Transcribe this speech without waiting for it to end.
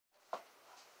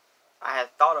I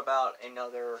had thought about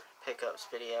another pickups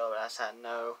video, but I said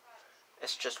no,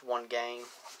 it's just one game,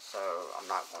 so I'm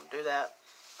not going to do that.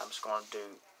 I'm just going to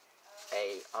do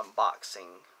a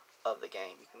unboxing of the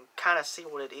game. You can kind of see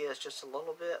what it is just a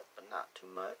little bit, but not too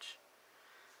much.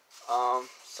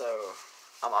 So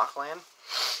I'm Auckland.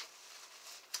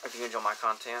 If you enjoy my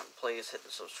content, please hit the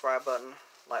subscribe button,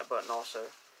 like button also.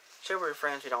 Share with your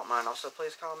friends if you don't mind. Also,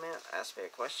 please comment, ask me a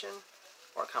question,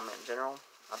 or comment in general.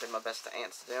 I'll do my best to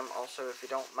answer them. Also, if you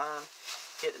don't mind,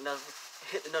 hit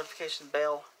the notification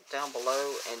bell down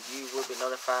below, and you will be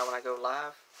notified when I go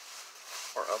live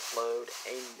or upload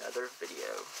another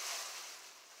video.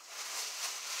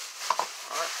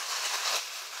 Alright.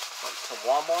 Went to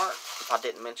Walmart. If I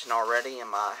didn't mention already in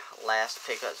my last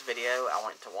pickups video, I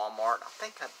went to Walmart. I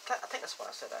think that's what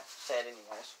I said. I said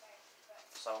anyways.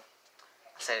 So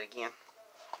I said it again.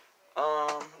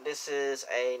 This is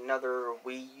another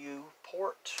Wii U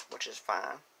port, which is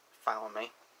fine with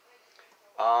me.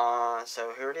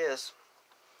 So here it is.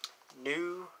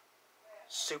 New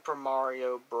Super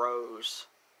Mario Bros.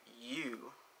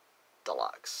 U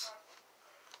Deluxe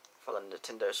for the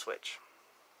Nintendo Switch.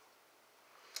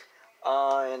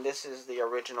 And this is the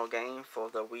original game for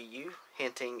the Wii U,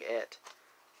 hinting at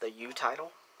the U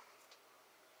title.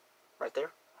 Right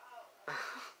there.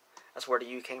 That's where the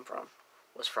U came from.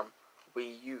 Was from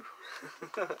Wii U.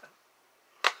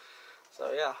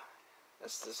 So yeah,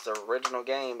 this is the original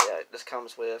game. Yeah, this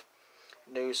comes with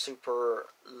new Super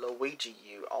Luigi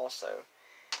U also.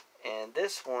 And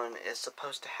this one is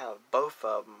supposed to have both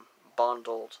of them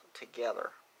bundled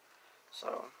together.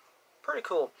 So, pretty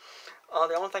cool.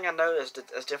 The only thing I noticed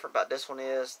is different about this one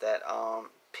is that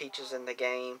Peach is in the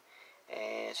game,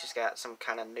 and she's got some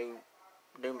kind of new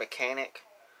mechanic.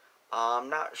 I'm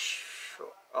not sure.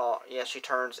 Yeah, she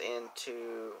turns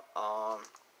into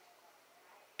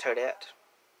Toadette,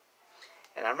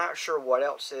 and I'm not sure what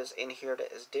else is in here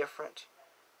that is different.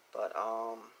 But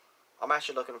I'm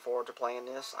actually looking forward to playing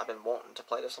this. I've been wanting to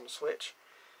play this on the Switch.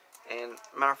 And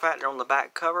matter of fact, on the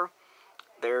back cover,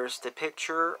 there's the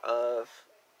picture of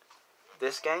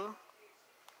this game,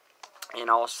 and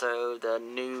also the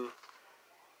new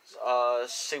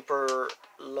Super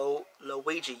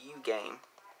Luigi U game.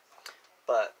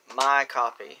 But my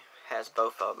copy has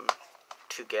both of them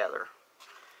together.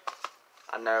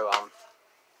 I know I'm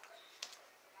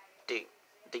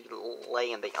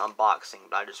delaying the unboxing,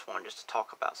 but I just wanted to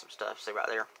talk about some stuff. See right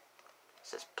there? It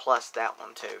says plus that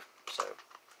one too. So,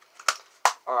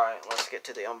 alright, let's get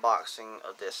to the unboxing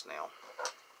of this now.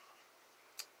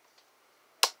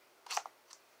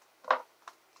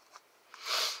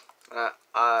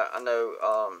 I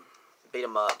know Beat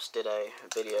 'em Ups did a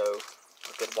video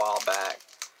a good while back.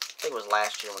 I think it was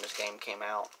last year when this game came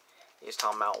out. He was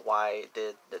talking about why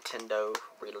did Nintendo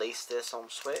release this on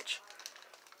Switch.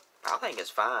 I think it's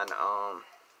fine,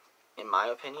 in my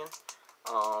opinion,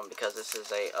 because this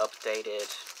is a updated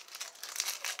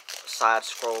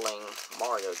side-scrolling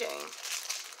Mario game,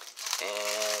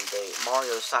 and the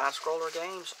Mario side-scroller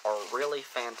games are really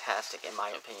fantastic in my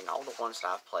opinion. All the ones that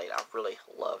I've played, I've really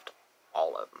loved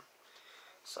all of them.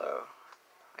 So,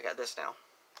 I got this now.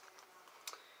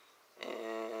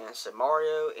 And it's a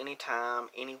Mario anytime,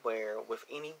 anywhere, with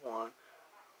anyone.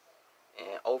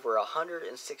 And over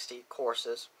 160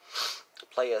 courses.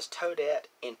 Play as Toadette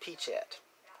and Peachette.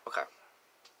 Okay.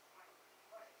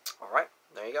 Alright,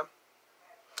 there you go.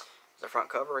 There's the front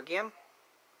cover again.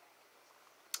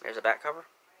 There's the back cover.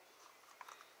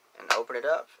 And open it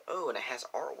up. Oh, and it has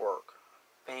artwork.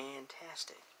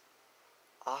 Fantastic.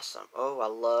 Awesome. Oh, I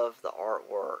love the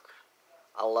artwork.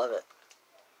 I love it.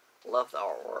 Love the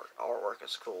artwork. Artwork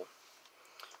is cool.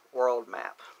 World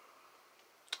map.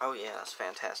 Oh yeah, that's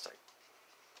fantastic.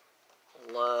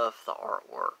 Love the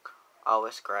artwork. Oh,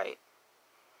 it's great.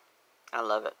 I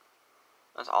love it.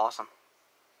 That's awesome.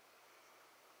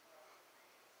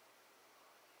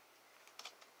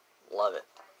 Love it.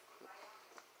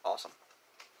 Awesome.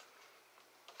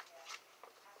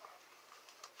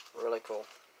 Really cool.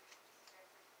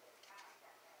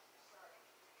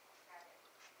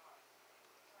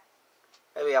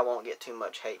 Maybe I won't get too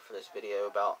much hate for this video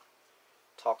about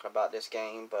talking about this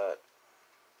game, but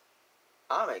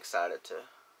I'm excited to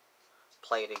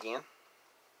play it again.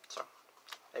 So,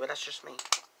 maybe that's just me.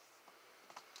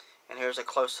 And here's a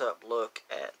close-up look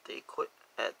at the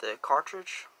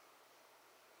cartridge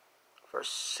for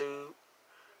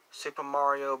Super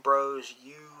Mario Bros.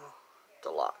 U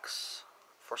Deluxe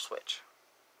for Switch.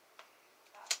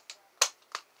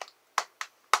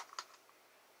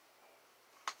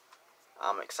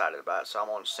 I'm excited about it, so I'm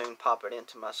going to soon pop it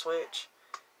into my Switch.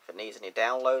 If it needs any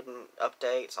downloading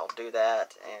updates, I'll do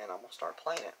that, and I'm going to start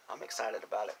playing it. I'm excited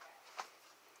about it.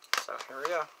 here we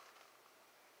go.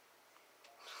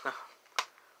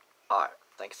 Alright,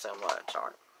 thanks so much.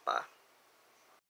 Alright, bye.